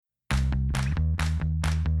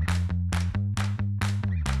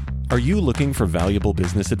Are you looking for valuable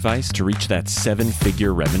business advice to reach that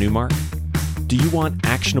 7-figure revenue mark? Do you want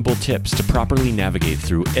actionable tips to properly navigate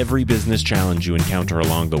through every business challenge you encounter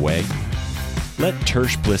along the way? Let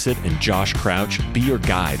Tersh Blissett and Josh Crouch be your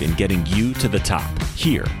guide in getting you to the top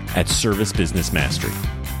here at Service Business Mastery.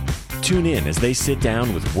 Tune in as they sit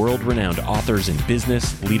down with world-renowned authors in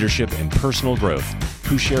business, leadership, and personal growth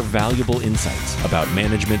who share valuable insights about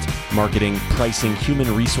management, marketing, pricing,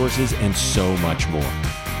 human resources, and so much more.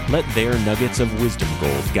 Let their nuggets of wisdom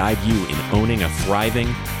gold guide you in owning a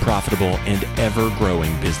thriving, profitable, and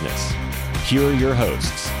ever-growing business. Here are your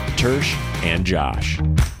hosts, Tersh and Josh.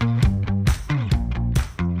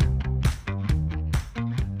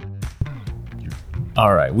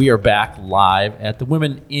 All right, we are back live at the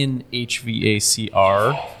Women in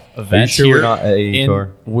HVACR event. Are you sure here we're not at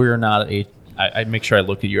AHR? We're not at I make sure I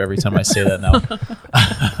look at you every time I say that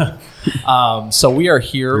now. So we are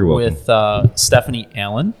here with Stephanie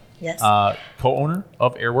Allen, yes, co-owner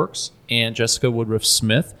of Airworks, and Jessica Woodruff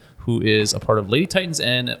Smith, who is a part of Lady Titans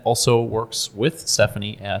and also works with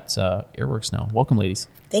Stephanie at Airworks now. Welcome, ladies.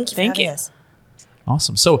 Thank you for having us.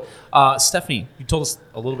 Awesome. So, Stephanie, you told us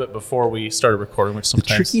a little bit before we started recording, which sometimes...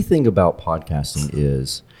 The tricky thing about podcasting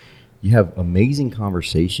is you have amazing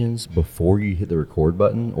conversations before you hit the record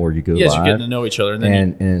button or you go live. Yes, you're getting to know each other. And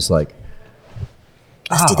then and it's like...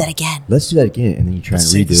 Let's do that again. Let's do that again. And then you try and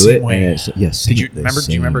redo it. And it's, yes, do you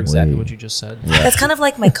remember exactly what you just said? Yeah. That's kind of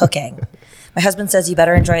like my cooking. My husband says you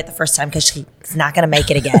better enjoy it the first time because he's not going to make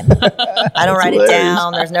it again. I don't write it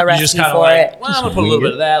down. There's no recipe for it. Well, I'm going to put a little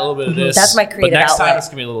bit of that, a little bit of this. That's my creative But next outlet. time it's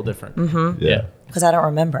going to be a little different. Mm-hmm. Yeah. Because I don't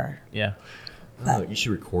remember. Yeah. Oh, you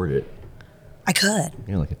should record it. I could.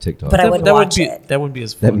 You know, like a TikTok. But I wouldn't watch it. That wouldn't be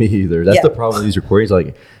as fun. That me either. That's Yeah. the problem with these recordings.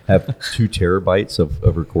 Like, have 2 terabytes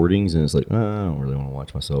of recordings, and it's like, I don't really want to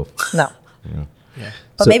watch myself. No. Yeah.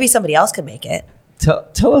 But So- maybe somebody else could make it.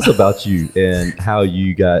 Tell us about you and how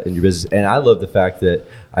you got in your business. And I love the fact that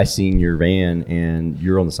I seen your van and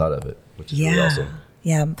you're on the side of it, which is really awesome.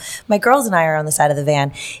 Yeah. My girls and I are on the side of the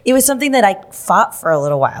van. It was something that I fought for a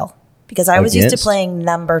little while because I was used to playing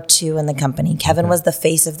number 2 in the company. Kevin was the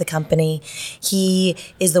face of the company. He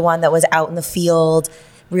is the one that was out in the field,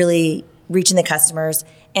 really reaching the customers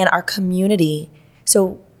and our community.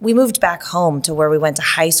 So we moved back home to where we went to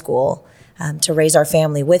high school to raise our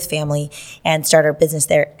family with family and start our business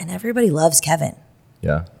there. And everybody loves Kevin.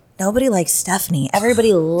 Yeah. Nobody likes Stephanie.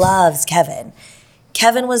 Everybody loves Kevin.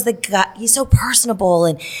 Kevin was the guy. He's so personable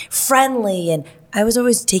and friendly. And I was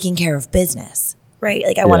always taking care of business, right?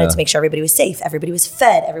 Like I wanted to make sure everybody was safe. Everybody was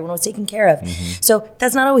fed. Everyone was taken care of. Mm-hmm. So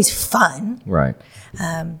that's not always fun. Right.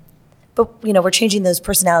 But, we're changing those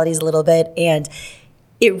personalities a little bit. And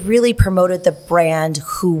it really promoted the brand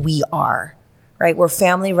who we are, right? We're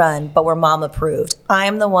family run, but we're mom approved.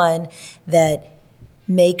 I'm the one that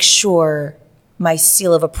makes sure my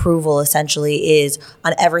seal of approval essentially is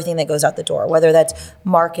on everything that goes out the door, whether that's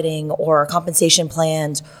marketing or compensation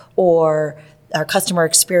plans or our customer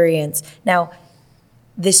experience. Now,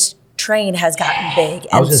 this train has gotten big.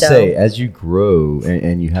 I was going to say, as you grow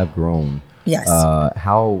and you have grown, yes,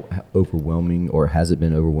 how overwhelming or has it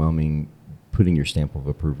been overwhelming putting your stamp of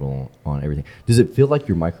approval on everything? Does it feel like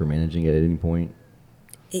you're micromanaging it at any point?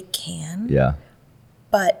 It can. Yeah.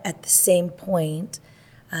 But at the same point,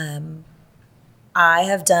 I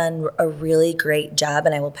have done a really great job,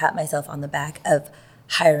 and I will pat myself on the back of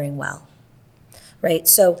hiring well, right?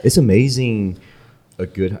 So it's amazing.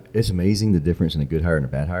 It's amazing the difference in a good hire and a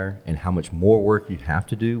bad hire, and how much more work you have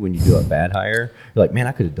to do when you do a bad hire. You're like, man,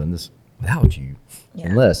 I could have done this without you,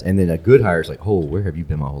 and less. And then a good hire is like, oh, where have you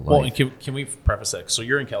been my whole life? Well, and can we preface that? So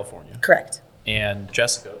you're in California, correct? And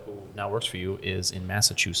Jessica, who now works for you, is in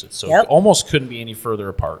Massachusetts. So Yep. it almost couldn't be any further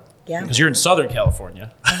apart. Yeah. Because you're in Southern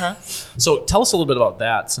California. Uh-huh. So tell us a little bit about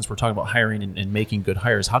that, since we're talking about hiring and making good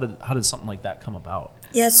hires. How did something like that come about?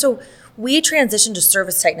 Yeah, so we transitioned to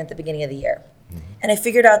Service Titan at the beginning of the year. Mm-hmm. And I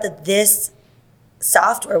figured out that this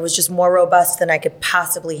software was just more robust than I could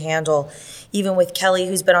possibly handle, even with Kelly,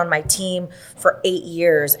 who's been on my team for 8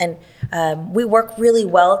 years. And we work really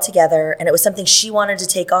well together, and it was something she wanted to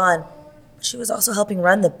take on. She was also helping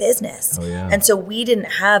run the business. Oh, yeah. And so we didn't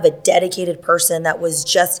have a dedicated person that was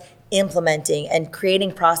just implementing and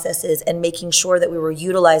creating processes and making sure that we were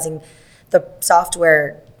utilizing the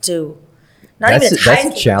software to not even its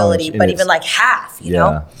highest capability, but even like half, you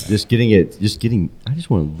know? Just getting, I just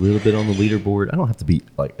want a little bit on the leaderboard. I don't have to be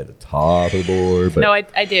like at the top of the board. But No,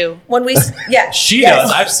 I do. When we, yeah. She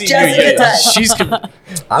does. I've seen Jessica you. does. She's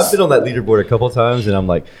I've been on that leaderboard a couple of times, and I'm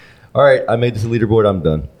like, all right, I made this a leaderboard. I'm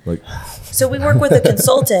done. Like, So we work with a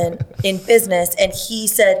consultant in business, and he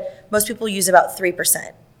said most people use about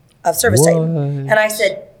 3% of Service Titan. And I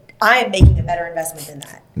said, I am making a better investment than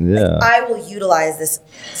that. Yeah. Like, I will utilize this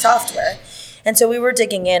software. And so we were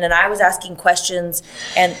digging in, and I was asking questions,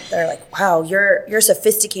 and they're like, wow, you're a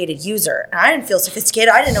sophisticated user. And I didn't feel sophisticated.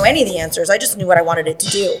 I didn't know any of the answers. I just knew what I wanted it to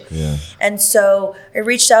do. Yeah. And so I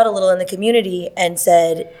reached out a little in the community and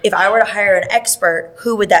said, if I were to hire an expert,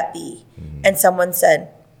 who would that be? And someone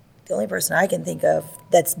said, the only person I can think of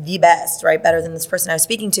that's the best, right, better than this person I was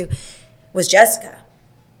speaking to, was Jessica.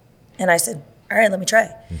 And I said, all right, let me try.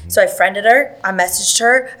 So I friended her. I messaged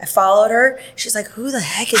her. I followed her. She's like, who the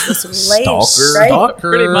heck is this lady? Stalker.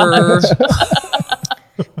 Pretty much.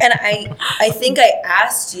 And I think I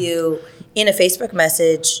asked you in a Facebook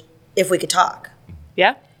message if we could talk,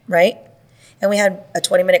 Yeah. right? And we had a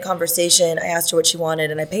 20-minute conversation. I asked her what she wanted,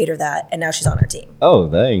 and I paid her that, and now she's on our team. Oh,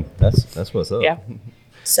 dang. That's what's up. Yeah.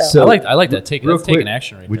 So, I like that. Real That's taking quick,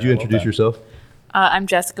 action right would there. you I love introduce that. yourself? I'm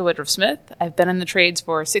Jessica Woodruff Smith. I've been in the trades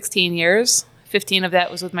for 16 years. 15 of that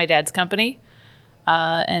was with my dad's company.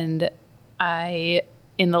 And I,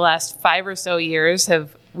 in the last 5 or so years,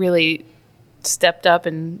 have really stepped up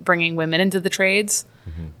in bringing women into the trades.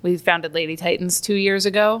 We founded Lady Titans 2 years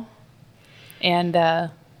ago.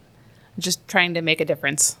 And just trying to make a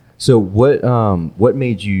difference. So what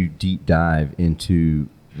made you deep dive into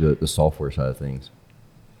the software side of things?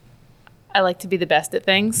 I like to be the best at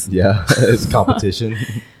things. Yeah, it's competition.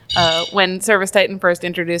 When Service Titan first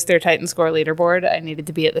introduced their Titan Score leaderboard, I needed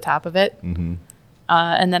to be at the top of it. And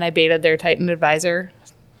then I betaed their Titan Advisor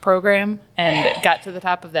program and got to the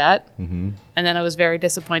top of that. And then I was very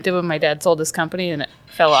disappointed when my dad sold his company and it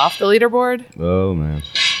fell off the leaderboard. Oh, man.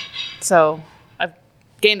 So I've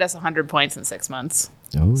gained us 100 points in 6 months.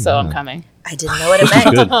 Oh, So yeah. I'm coming. I didn't know what it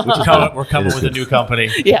meant. Good. We're coming with a new company.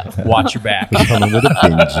 Yeah. Watch your back. Coming with a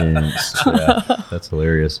vengeance. Yeah, that's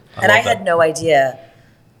hilarious. And I had no idea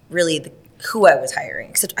really who I was hiring,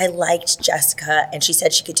 except I liked Jessica and she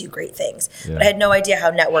said she could do great things. Yeah. But I had no idea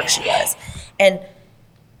how networked she was. And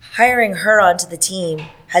hiring her onto the team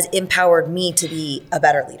has empowered me to be a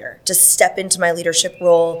better leader, to step into my leadership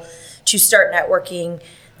role, to start networking.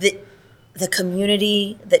 The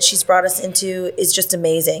community that she's brought us into is just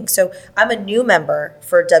amazing. So I'm a new member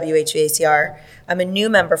for WHVACR. I'm a new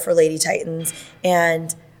member for Lady Titans,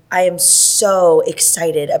 and I am so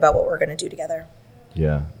excited about what we're going to do together.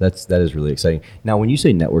 Yeah, that is really exciting. Now, when you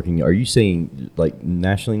say networking, are you saying like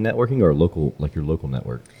nationally networking or local, like your local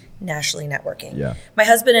network? Nationally networking. Yeah. My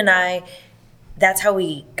husband and I, that's how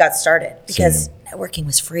we got started because Same. networking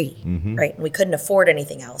was free, right? And we couldn't afford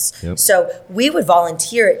anything else. Yep. So we would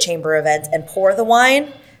volunteer at chamber events and pour the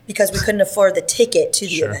wine because we couldn't afford the ticket to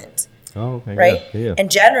the Sure. event. Oh, okay. Right? Yeah. And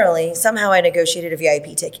generally, somehow I negotiated a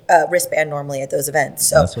VIP wristband normally at those events.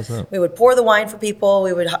 So That's what's up. we would pour the wine for people.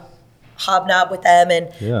 We would hobnob with them. And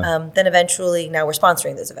Yeah. then eventually now we're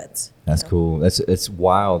sponsoring those events. That's cool. It's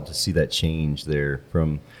wild to see that change there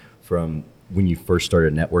from when you first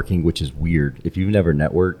started networking, which is weird. If you've never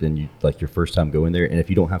networked and you like your first time going there, and if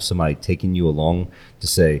you don't have somebody taking you along to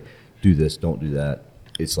say, do this, don't do that,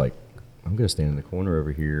 it's like, I'm going to stand in the corner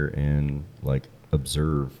over here and like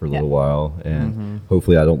observe for a little while. And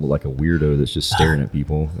hopefully I don't look like a weirdo that's just staring at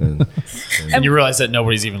people. And you realize that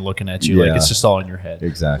nobody's even looking at you. Like Yeah. it's just all in your head.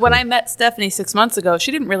 Exactly. When I met Stephanie 6 months ago,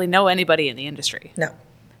 she didn't really know anybody in the industry. No.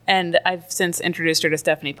 And I've since introduced her to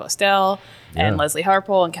Stephanie Postel and Yeah. Leslie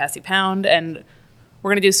Harpole and Cassie Pound. And we're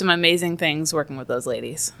going to do some amazing things working with those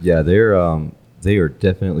ladies. Yeah, they are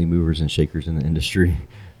definitely movers and shakers in the industry,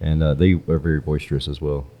 and they are very boisterous as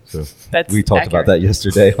well. So That's we talked about that accurate.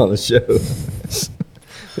 yesterday on the show.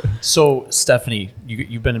 So, Stephanie,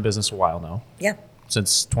 you've been in business a while now, Yeah.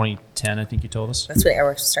 since 2010, I think you told us. That's when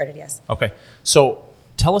Airworks started, yes. Okay. So,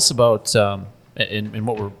 tell us about, and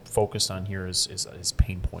what we're focused on here is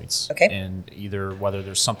pain points. Okay. And either whether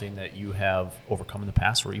there's something that you have overcome in the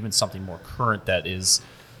past or even something more current that is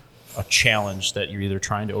a challenge that you're either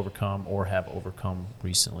trying to overcome or have overcome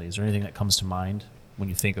recently. Is there anything that comes to mind when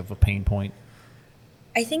you think of a pain point?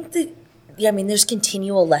 I think there's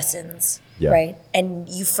continual lessons, Yeah. right? And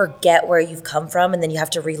you forget where you've come from, and then you have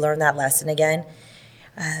to relearn that lesson again.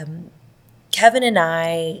 Kevin and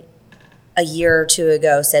I, a year or two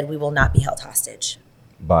ago, said we will not be held hostage,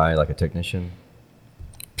 By like a technician.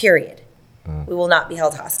 period. We will not be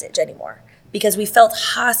held hostage anymore because we felt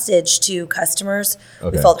hostage to customers.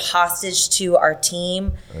 Okay. We felt hostage to our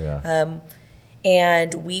team. Oh, yeah.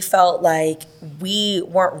 And we felt like we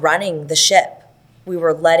weren't running the ship. We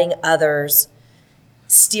were letting others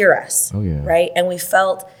steer us, Oh, yeah. right? And we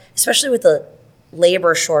felt, especially with the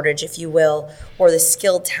labor shortage, if you will, or the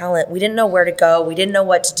skilled talent, we didn't know where to go. We didn't know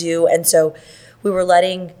what to do. And so we were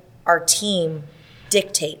letting our team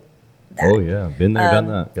dictate that. Oh yeah, been there, done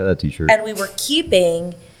that. Got that T-shirt. And we were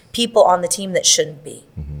keeping people on the team that shouldn't be.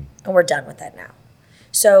 And we're done with that now.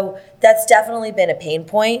 So that's definitely been a pain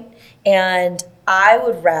point. And I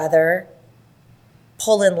would rather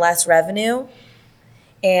pull in less revenue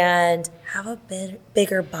and have a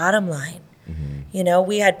bigger bottom line. You know,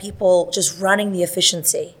 we had people just running the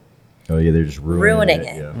efficiency. Oh yeah, they're just ruining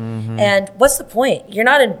it. Yeah. And what's the point? You're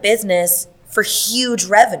not in business for huge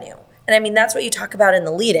revenue. And I mean, that's what you talk about in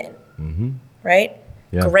the lead-in, right?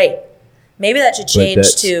 Yeah. Great. Maybe that should But change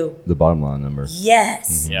that's to, the bottom line number.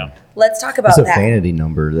 yes. Yeah. Let's talk about It's a that. vanity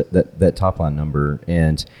number, that top line number.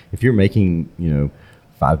 And if you're making,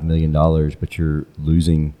 $5 million, but you're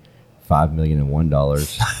losing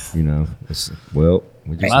 $5,001,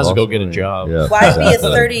 we just Might as well go lost get a money. job. Yeah, Why be a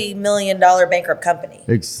exactly. $30 million bankrupt company?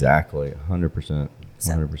 Exactly, 100%,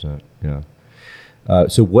 100%. Yeah.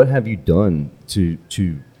 So what have you done to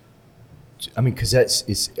I mean, because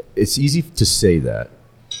it's easy to say that.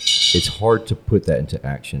 It's hard to put that into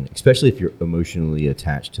action, especially if you're emotionally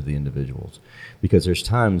attached to the individuals. Because there's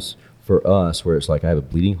times for us where it's like I have a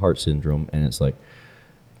bleeding heart syndrome, and it's like,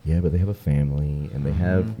 yeah, but they have a family and they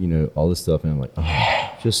have all this stuff, and I'm like,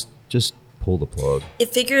 oh, just pull the plug.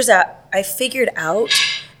 I figured out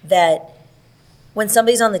that when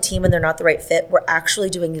somebody's on the team and they're not the right fit, we're actually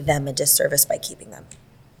doing them a disservice by keeping them.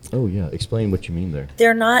 Oh yeah, explain what you mean there.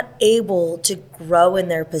 They're not able to grow in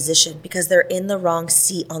their position because they're in the wrong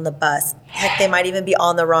seat on the bus. Heck, they might even be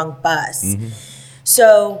on the wrong bus.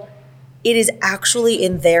 So it is actually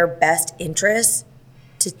in their best interest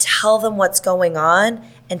to tell them what's going on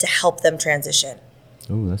and to help them transition.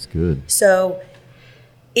 Oh, that's good. So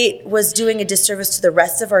it was doing a disservice to the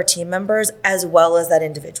rest of our team members as well as that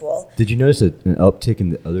individual. Did you notice an uptick in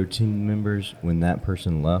the other team members when that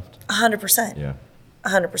person left? 100%. Yeah.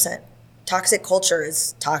 100%. Toxic culture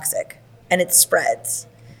is toxic and it spreads.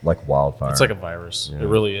 Like wildfire. It's like a virus. Yeah. It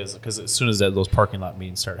really is. Because as soon as those parking lot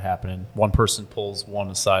meetings start happening, one person pulls one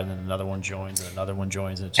aside, and then another one joins, and another one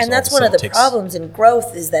joins. And, it just And that's all one of a the sudden problems in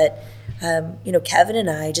growth is that, Kevin and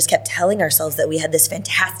I just kept telling ourselves that we had this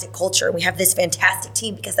fantastic culture and we have this fantastic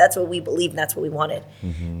team because that's what we believed and that's what we wanted.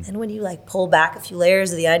 And when you pull back a few layers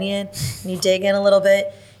of the onion and you dig in a little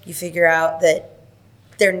bit, you figure out that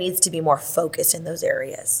there needs to be more focus in those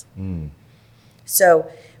areas.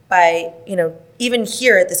 So by, even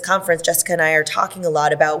here at this conference, Jessica and I are talking a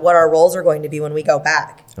lot about what our roles are going to be when we go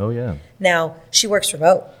back. Oh yeah. Now, she works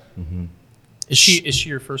remote. Is she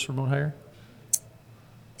your first remote hire?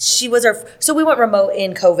 She was so we went remote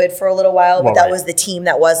in COVID for a little while, but that right. was the team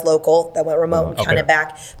that was local that went remote and we counted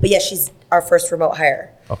back. But yeah, she's our first remote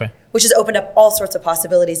hire. Okay. Which has opened up all sorts of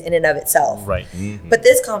possibilities in and of itself. Right. But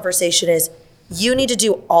this conversation is, you need to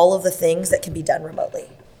do all of the things that can be done remotely.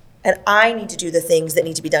 And I need to do the things that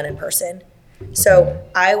need to be done in person. So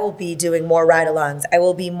I will be doing more ride-alongs. I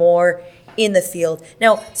will be more in the field.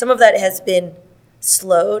 Now, some of that has been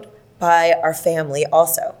slowed by our family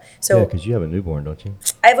also. Yeah, So because you have a newborn, don't you?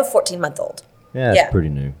 I have a 14-month-old. Yeah, it's pretty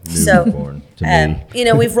new. So, Newborn to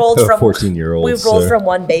me. We've rolled A from 14-year-old, We've rolled so. from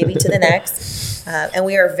one baby to the next, and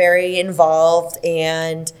we are very involved.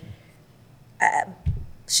 And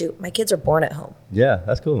my kids are born at home, Yeah,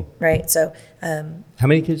 that's cool. right? So How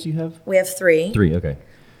many kids do you have? we have 3. 3, okay.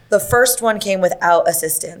 The first one came without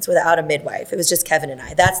assistance, without a midwife. It was just Kevin and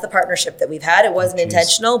I. That's the partnership that we've had. It wasn't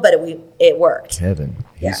intentional, but it worked. Kevin.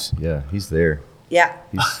 He's there. Yeah.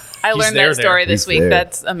 I learned that story this He's week. there.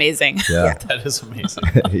 That's amazing. Yeah. That is amazing.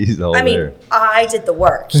 He's all I mean, there. I did the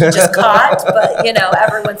work. He just caught, but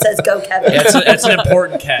everyone says go, Kevin. It's an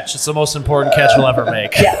important catch. It's the most important catch we'll ever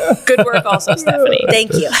make. Yeah. Good work also, Stephanie.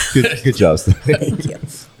 Thank you. Good job, Steve. Thank you.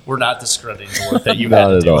 We're not discrediting the work that you had Not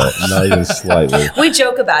to at do. all. Not even slightly. We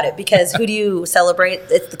joke about it because who do you celebrate?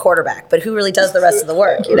 It's the quarterback, but who really does the rest of the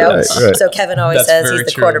work, Right. So Kevin always That's says very he's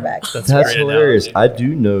the true. quarterback. That's a That's great hilarious. analogy. I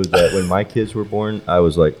do know that when my kids were born, I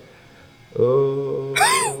was like, oh.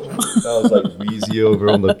 I was like wheezy over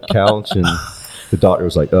on the couch, and the doctor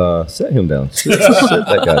was like, set him down. Sit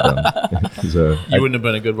that guy down. So You wouldn't have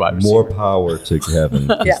been a good wide receiver. more power to Kevin,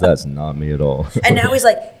 because Yeah. that's not me at all. And now he's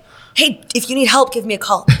like, hey, if you need help, give me a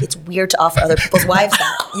call. It's weird to offer other people's wives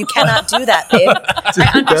that. You cannot do that, babe.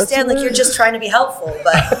 I understand, like, you're just trying to be helpful,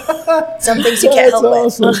 but some things you can't help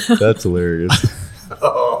with. awesome. That's hilarious.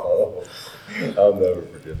 Oh, I'll never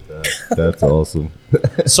forget that. That's awesome.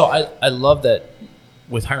 So I love that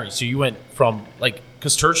with hiring. So you went from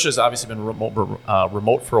because Church has obviously been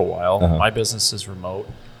remote for a while. Uh-huh. My business is remote.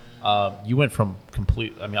 You went from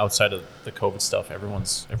outside of the COVID stuff,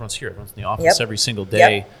 everyone's here. Everyone's in the office Yep. every single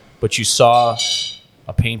day. Yep. But you saw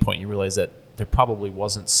a pain point. You realized that there probably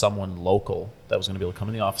wasn't someone local that was going to be able to come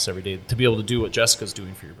in the office every day to be able to do what Jessica's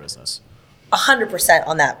doing for your business. 100%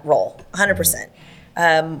 on that role, 100%.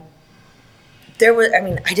 I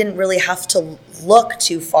didn't really have to look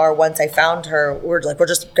too far once I found her. We're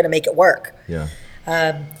just going to make it work. Yeah.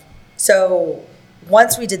 So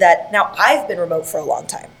once we did that, now I've been remote for a long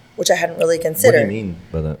time, which I hadn't really considered. What do you mean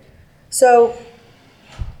by that? So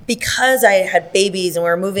because I had babies and we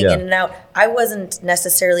were moving in and out, I wasn't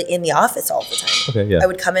necessarily in the office all the time. Okay, yeah. I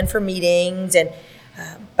would come in for meetings,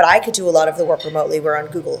 but I could do a lot of the work remotely. We're on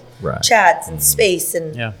Google Right. Chats and Space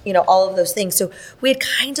and all of those things. So we had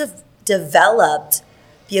kind of developed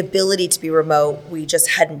the ability to be remote. We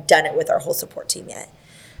just hadn't done it with our whole support team yet.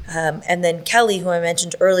 And then Kelly, who I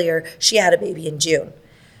mentioned earlier, she had a baby in June.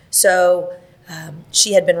 So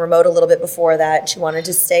she had been remote a little bit before that. She wanted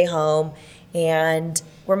to stay home, and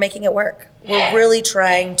we're making it work. We're really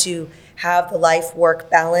trying to have the life-work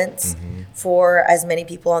balance for as many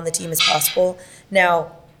people on the team as possible.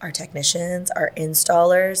 Now, our technicians, our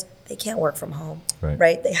installers, they can't work from home,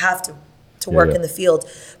 right? They have to work in the field,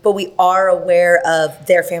 but we are aware of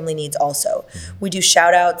their family needs also. We do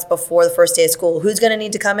shout outs before the first day of school. Who's going to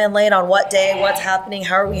need to come in late on what day? What's happening?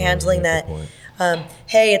 How are we handling that?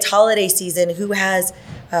 Hey, it's holiday season. Who has,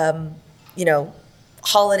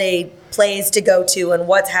 holiday plays to go to, and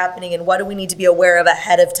what's happening, and what do we need to be aware of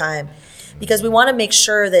ahead of time? Because we want to make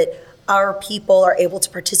sure that our people are able to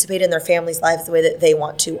participate in their families' lives the way that they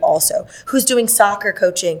want to also. Who's doing soccer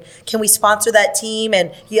coaching? Can we sponsor that team?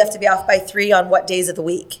 And you have to be off by 3 on what days of the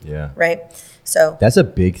week? Yeah. Right? So that's a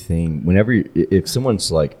big thing. Whenever, if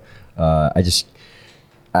someone's like, I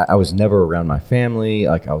was never around my family,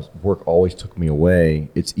 like work always took me away.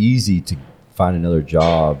 It's easy to find another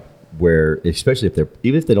job where, especially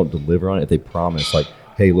even if they don't deliver on it, if they promise like,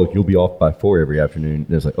 hey, look, you'll be off by 4 every afternoon.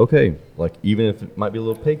 And it's like, okay, like even if it might be a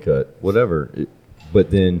little pay cut, whatever.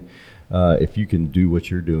 But then if you can do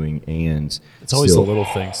what you're doing, and it's always the little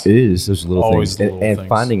things. It is those little always things, the little and things.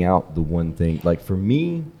 Finding out the one thing. Like for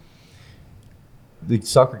me, the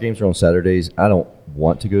soccer games are on Saturdays. I don't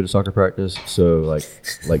want to go to soccer practice, so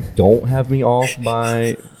like don't have me off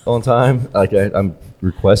on time. Like I'm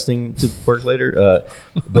requesting to work later,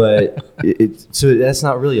 but so that's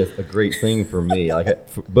not really a great thing for me.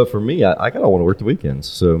 But for me, I kind of want to work the weekends.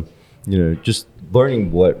 So just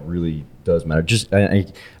learning what really does matter. Just I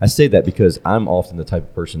say that because I'm often the type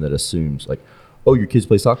of person that assumes like, oh, your kids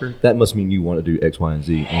play soccer? That must mean you want to do X, Y, and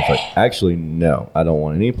Z. And it's like, actually, no, I don't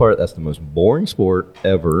want any part. That's the most boring sport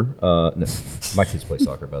ever. No, my kids play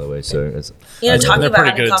soccer, by the way. So it's talking they're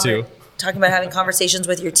about pretty good too. Talking about having conversations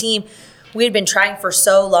with your team. We had been trying for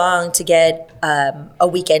so long to get a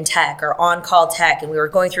weekend tech or on-call tech, and we were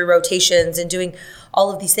going through rotations and doing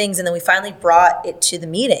all of these things, and then we finally brought it to the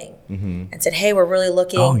meeting and said, hey, we're really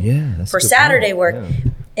looking for Saturday work.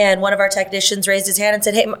 Yeah. And one of our technicians raised his hand and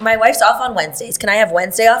said, hey, my wife's off on Wednesdays. Can I have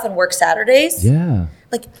Wednesday off and work Saturdays? Yeah.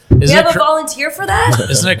 Like, we have a volunteer for that?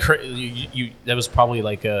 Isn't it crazy? That was probably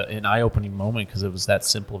like an eye-opening moment because it was that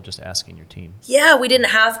simple of just asking your team. Yeah, we didn't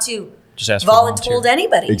have to just ask volunteer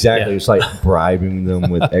anybody. Exactly. Yeah. It's like bribing them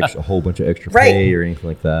with a whole bunch of extra pay or anything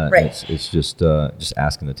like that. Right. It's just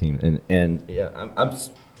asking the team. And yeah, I'm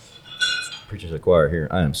preaching to the choir here.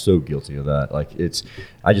 I am so guilty of that. Like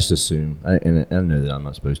I just assume, and I know that I'm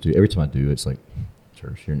not supposed to. Every time I do, it's like,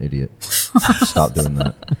 church, you're an idiot. Stop doing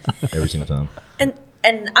that every single time. And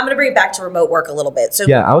I'm going to bring it back to remote work a little bit. So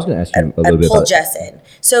yeah, I was going to ask you a little bit about. Pull Jess in.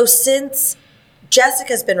 So since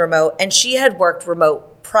Jessica's been remote, and she had worked remote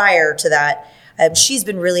prior to that, she's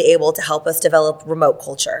been really able to help us develop remote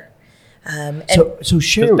culture. So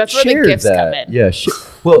share. That's where share the gifts that. come in. Yeah.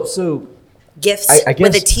 Well, so. Gifts I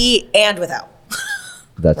guess, with a T and without.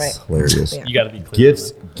 That's hilarious. Yeah. You got to be clear.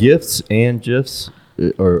 Gifts and GIFs?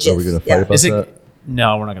 Or are we going to fight about that?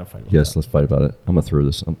 No, we're not going to fight about Yes, that. let's fight about it. I'm going to throw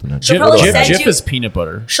this something at She'll you. probably send Jif you- is peanut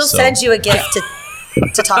butter. She'll send you a gift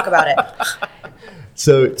to talk about it.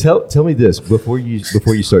 So tell me this before you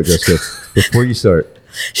start, Jessica. Before you start,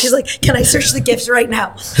 She's like, can I search the gifts right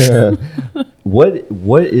now?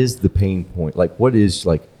 what is the pain point? Like, what was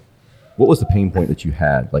the pain point that you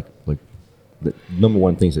had? Like the number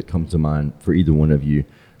one things that come to mind for either one of you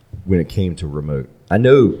when it came to remote. I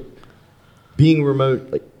know being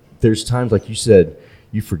remote, like there's times, like you said,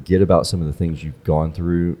 you forget about some of the things you've gone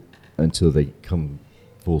through until they come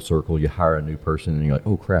full circle. You hire a new person and you're like,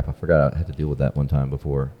 oh crap, I forgot I had to deal with that one time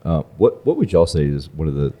before. What would y'all say is one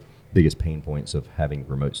of the biggest pain points of having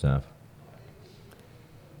remote staff?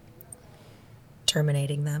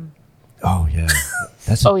 Terminating them. Oh yeah,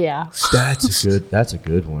 that's a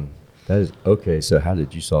good one. That is okay. So how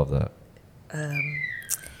did you solve that?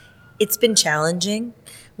 It's been challenging.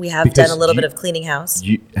 We have done a little bit of cleaning house.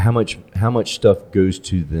 How much stuff goes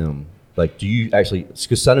to them? Like, do you actually,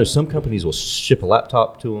 because I know some companies will ship a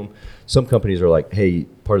laptop to them. Some companies are like, hey,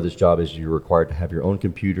 part of this job is you're required to have your own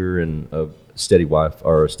computer and a steady Wi-Fi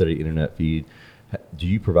or a steady internet feed. Do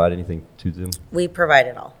you provide anything to them? We provide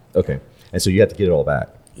it all. Okay. And so you have to get it all back.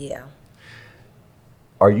 Yeah.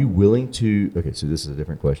 Are you willing to, okay, so this is a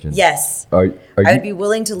different question. Yes. Are you, I would be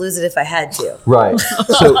willing to lose it if I had to. right.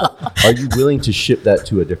 So are you willing to ship that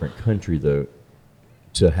to a different country, though,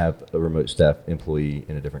 to have a remote staff employee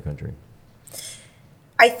in a different country?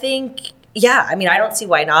 I think, yeah. I mean, I don't see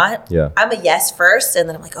why not. Yeah. I'm a yes first, and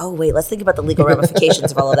then I'm like, oh, wait, let's think about the legal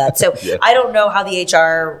ramifications of all of that. So Yeah. I don't know how the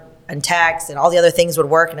HR and tax and all the other things would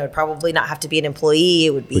work, and it would probably not have to be an employee.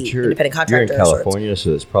 It would be independent contractor. You're in of sorts. California,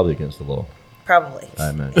 so it's probably against the law, Probably. I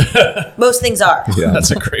imagine. Most things are. Yeah.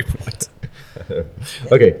 That's a great point.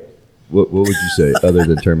 Okay. What would you say other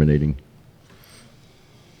than terminating?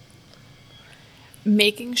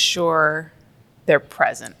 Making sure they're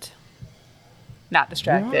present, not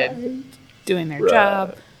distracted, doing their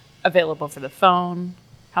job, available for the phone.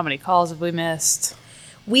 How many calls have we missed?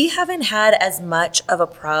 We haven't had as much of a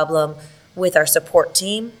problem with our support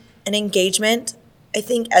team and engagement, I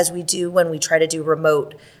think, as we do when we try to do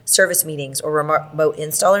remote service meetings or remote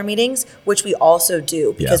installer meetings, which we also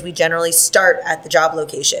do because we generally start at the job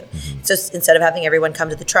location. So instead of having everyone come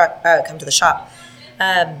to the shop.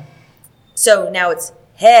 So now it's,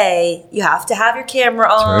 hey, you have to have your camera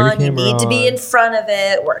on. Turn your camera you need to be on. in front of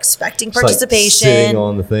it. We're expecting It's like participation. sitting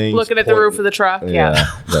on the thing. Looking at the roof of the truck. Yeah.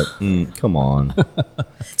 Like, come on.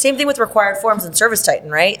 Same thing with required forms in Service Titan,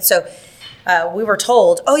 right? So we were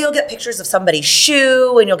told, oh, you'll get pictures of somebody's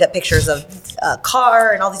shoe and you'll get pictures of a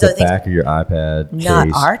car and all these other The things. back of your iPad Not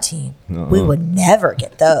case. our team. We would never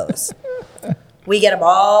get those. We get them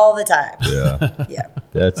all the time. Yeah. Yeah.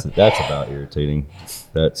 That's about irritating.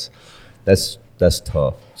 That's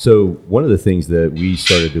tough. So one of the things that we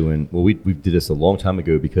started doing, well, we did this a long time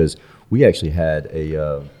ago because we actually had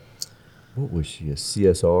a, what was she, a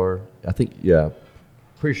CSR? I think, yeah,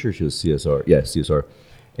 pretty sure she was CSR. Yeah, CSR.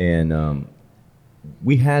 And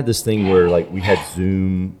we had this thing where, like, we had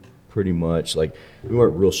Zoom pretty much. Like, we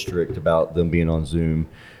weren't real strict about them being on Zoom.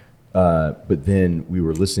 But then we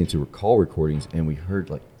were listening to call recordings, and we heard,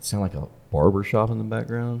 like, it sounded like a barber shop in the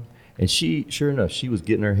background. And she, sure enough, she was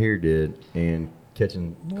getting her hair did and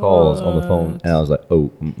catching calls on the phone. And I was like,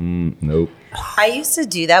 oh, nope. I used to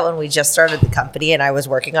do that when we just started the company and I was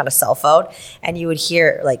working on a cell phone, and you would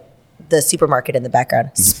hear, like, the supermarket in the background.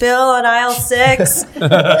 Spill on aisle 6. So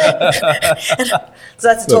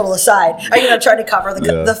that's a total aside. I'm trying to cover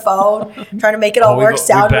the phone, trying to make it all work,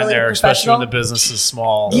 sound we've been really there, especially professional. when the business is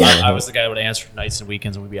small. Yeah. I was the guy that would answer nights and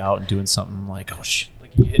weekends, and we'd be out and doing something like, oh shit,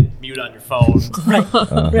 like you hit mute on your phone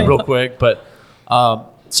real quick. But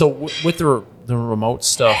so with the remote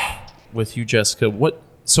stuff with you, Jessica,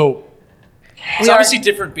 it's obviously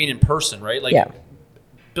different being in person, right? Like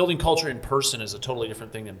building culture in person is a totally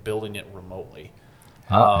different thing than building it remotely.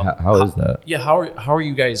 How is that? Yeah, how are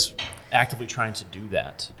you guys actively trying to do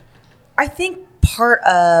that? I think part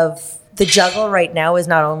of the juggle right now is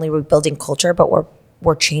not only we're building culture, but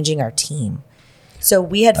we're changing our team. So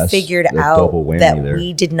we had figured out that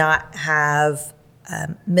we did not have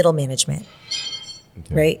middle management,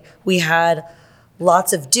 right? We had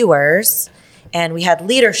lots of doers and we had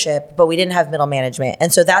leadership, but we didn't have middle management.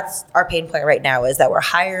 And so that's our pain point right now, is that we're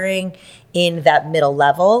hiring in that middle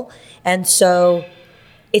level. And so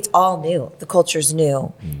it's all new. The culture's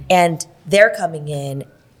new. And they're coming in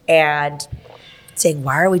and saying,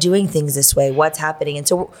 why are we doing things this way? What's happening? And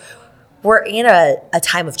so we're in a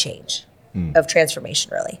time of change, of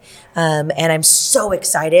transformation, really. And I'm so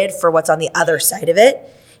excited for what's on the other side of it.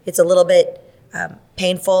 It's a little bit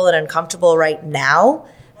painful and uncomfortable right now,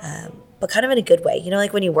 but kind of in a good way. You know,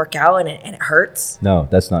 like when you work out and it hurts. No,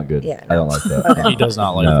 that's not good. Yeah, I don't like that. He does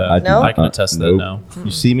not like that. I can attest to that now.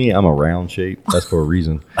 You see me, I'm a round shape. That's for a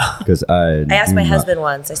reason. Because I asked my husband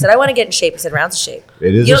once. I said, I want to get in shape. He said, round's a shape.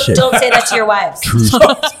 It is You a shape. don't say that to your wives.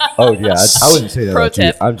 Oh yeah, I wouldn't say that. Pro about you.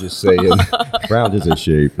 tip. I'm just saying, round is a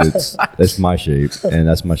shape. That's my shape, and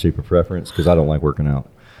that's my shape of preference because I don't like working out.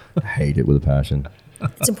 I hate it with a passion.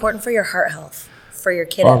 It's important for your heart health, for your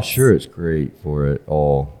kiddos. Oh, I'm sure it's great for it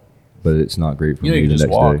all, but it's not great for You me can the just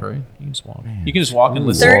next walk, day. right? You can just walk. You can just walk and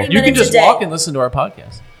listen. 30 You can minutes just a day. walk and listen to our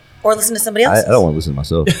podcast. Or listen to somebody I else's. don't want to listen to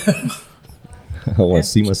myself. I don't want to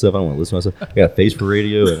see myself. I don't want to listen to myself. I got a face for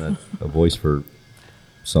radio and a voice for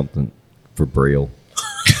something for Braille.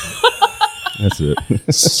 That's it.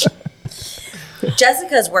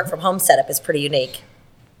 Jessica's work from home setup is pretty unique.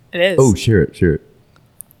 It is. Oh, share it.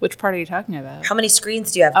 Which part are you talking about? How many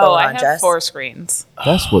screens do you have Oh, going I on, have Jess? 4 screens.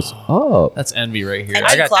 That's what's up. That's envy right here. And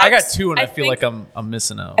I two got 2, and I I feel think- like I'm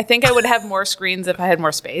missing out. I think I would have more screens if I had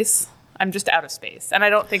more space. I'm just out of space, and I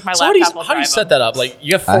don't think my So laptop will how do you drive set them. that up? Like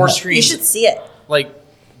you have 4 You screens. You should see it. Like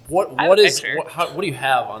what I have a is picture. what do you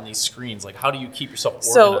have on these screens? Like how do you keep yourself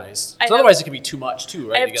So, organized? I 'Cause have- otherwise it can be too much too,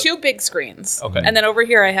 right? I have You got- 2 big screens. Okay. And then over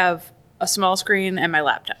here I have a small screen and my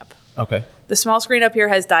laptop. Okay. The small screen up here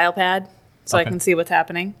has dial pad, so I Okay. can see what's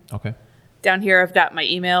happening. Okay. Down here I've got my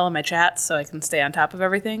email and my chats, so I can stay on top of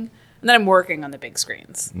everything. And then I'm working on the big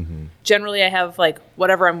screens. Generally I have like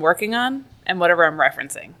whatever I'm working on and whatever I'm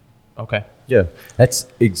referencing. Okay. Yeah, that's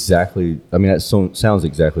exactly. I mean, that sounds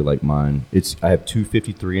exactly like mine. I have 2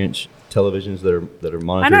 53-inch televisions that are monitors.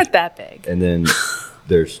 Mine aren't that big. And then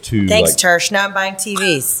there's 2. Thanks, like, Tersh. Now I'm buying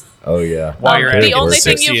TVs. Oh yeah. While you're at The it, only get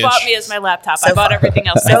thing the you 60-inch. bought me is my laptop. So I bought far. everything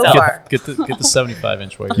else So myself. far. Get the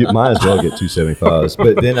 75-inch way. You might as well get 275s.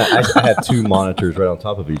 But then I have 2 monitors right on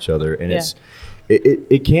top of each other, and Yeah.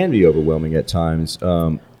 it can be overwhelming at times.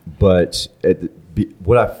 But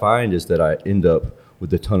what I find is that I end up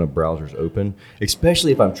with a ton of browsers open,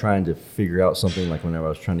 especially if I'm trying to figure out something. Like whenever I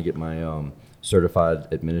was trying to get my certified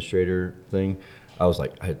administrator thing, I was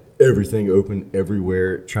like, I had everything open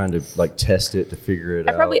everywhere, trying to like test it to figure it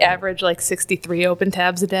out. I probably average like 63 open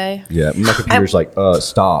tabs a day. Yeah, my computer's like,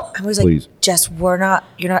 stop, I was please. like, Jess, you're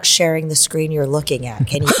not sharing the screen you're looking at.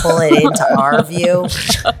 Can you pull it into our view?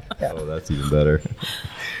 Oh, that's even better.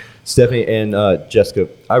 Stephanie and Jessica,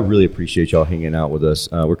 I really appreciate y'all hanging out with us.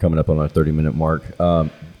 We're coming up on our 30-minute mark.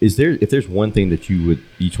 If there's one thing that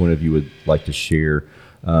each one of you would like to share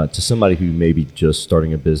to somebody who may be just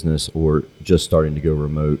starting a business or just starting to go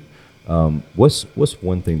remote, what's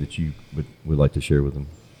one thing that you would like to share with them?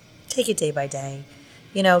 Take it day by day.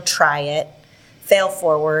 Try it. Fail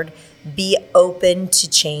forward. Be open to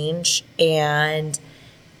change. And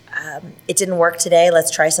it didn't work today.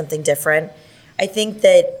 Let's try something different. I think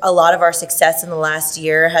that a lot of our success in the last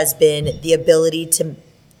year has been the ability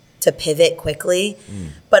to pivot quickly,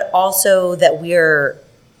 but also that we're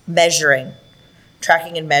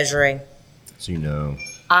tracking and measuring. So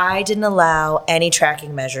I didn't allow any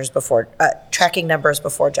tracking numbers before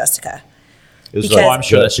Jessica. it was Because- Oh, I'm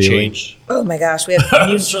sure gut that's feeling. changed. Oh my gosh, we have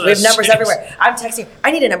sure we have that's numbers changed. everywhere. I'm texting. I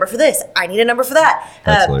need a number for this. I need a number for that.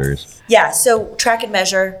 That's hilarious. Yeah, so track and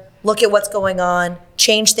measure. Look at what's going on.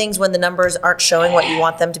 Change things when the numbers aren't showing what you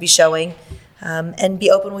want them to be showing, and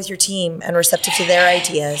be open with your team and receptive to their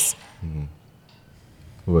ideas.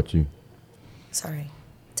 What about you? Sorry,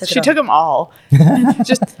 She took them all.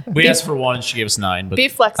 Just We asked for 1, she gave us 9, but be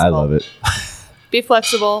flexible. I love it. Be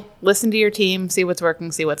flexible. Listen to your team. See what's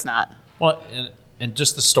working. See what's not. well, and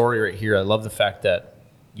just the story right here. I love the fact that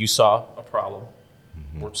you saw a problem.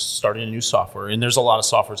 We're starting a new software, and there's a lot of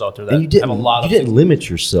softwares out there that And you have a lot of. didn't limit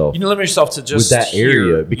yourself You didn't limit yourself to just with that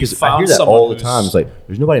area here. because You I hear found that someone all the who's- time. It's like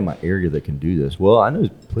there's nobody in my area that can do this. Well, I know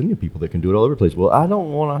plenty of people that can do it all over the place. Well, I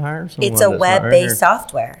don't want to hire someone. It's a that's not right web-based here.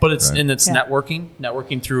 software. But it's and it's Yeah.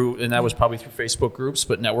 networking through, and that was probably through Facebook groups.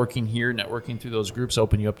 But networking through those groups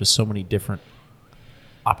open you up to so many different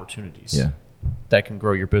opportunities. Yeah. that can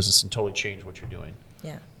grow your business and totally change what you're doing.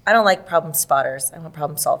 Yeah, I don't like problem spotters. I want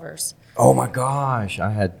problem solvers. Oh my gosh,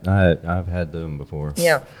 I've had them before.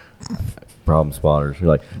 Yeah. Problem spotters. You're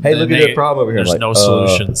like, hey, look And at that problem over here. There's I'm like, no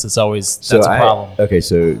solutions. It's always that's a problem. Okay,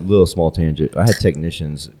 so little small tangent. I had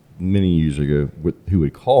technicians many years ago who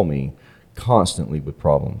would call me constantly with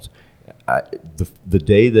problems. The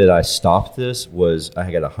day that I stopped this was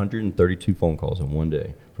I got 132 phone calls in one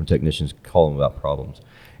day from technicians calling about problems.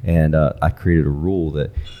 And I created a rule that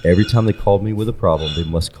every time they called me with a problem, they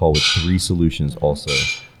must call with 3 solutions also.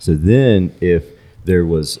 So then if there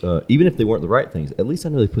was, even if they weren't the right things, at least I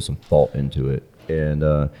know they put some thought into it. And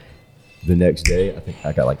the next day, I think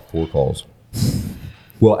I got like 4 calls.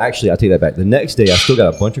 Well, actually, I take that back. The next day, I still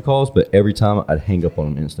got a bunch of calls, but every time I'd hang up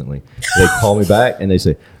on them instantly. They call me back and they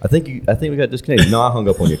say, "I think we got disconnected." No, I hung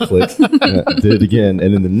up on you. Click. Did it again,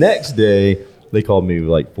 and then the next day they called me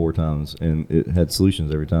like 4 times, and it had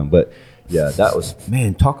solutions every time. But yeah, that was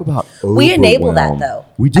talk about We enable that overwhelm. though.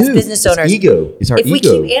 We do. As business It's owners. ego. It's our if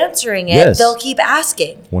ego. we keep answering it, Yes. they'll keep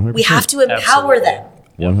asking. 100%. We have to empower Absolutely.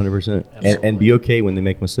 them. 100%, and be okay when they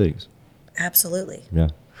make mistakes. Absolutely. Yeah,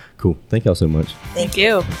 cool. Thank y'all so much. Thank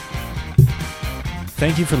you.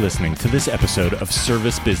 Thank you for listening to this episode of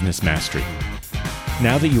Service Business Mastery.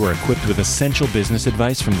 Now that you are equipped with essential business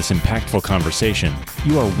advice from this impactful conversation,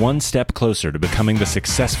 you are one step closer to becoming the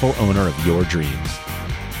successful owner of your dreams.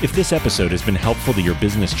 If this episode has been helpful to your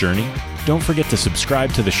business journey, don't forget to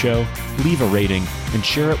subscribe to the show, leave a rating, and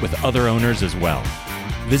share it with other owners as well.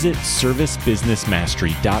 Visit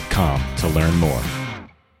servicebusinessmastery.com to learn more.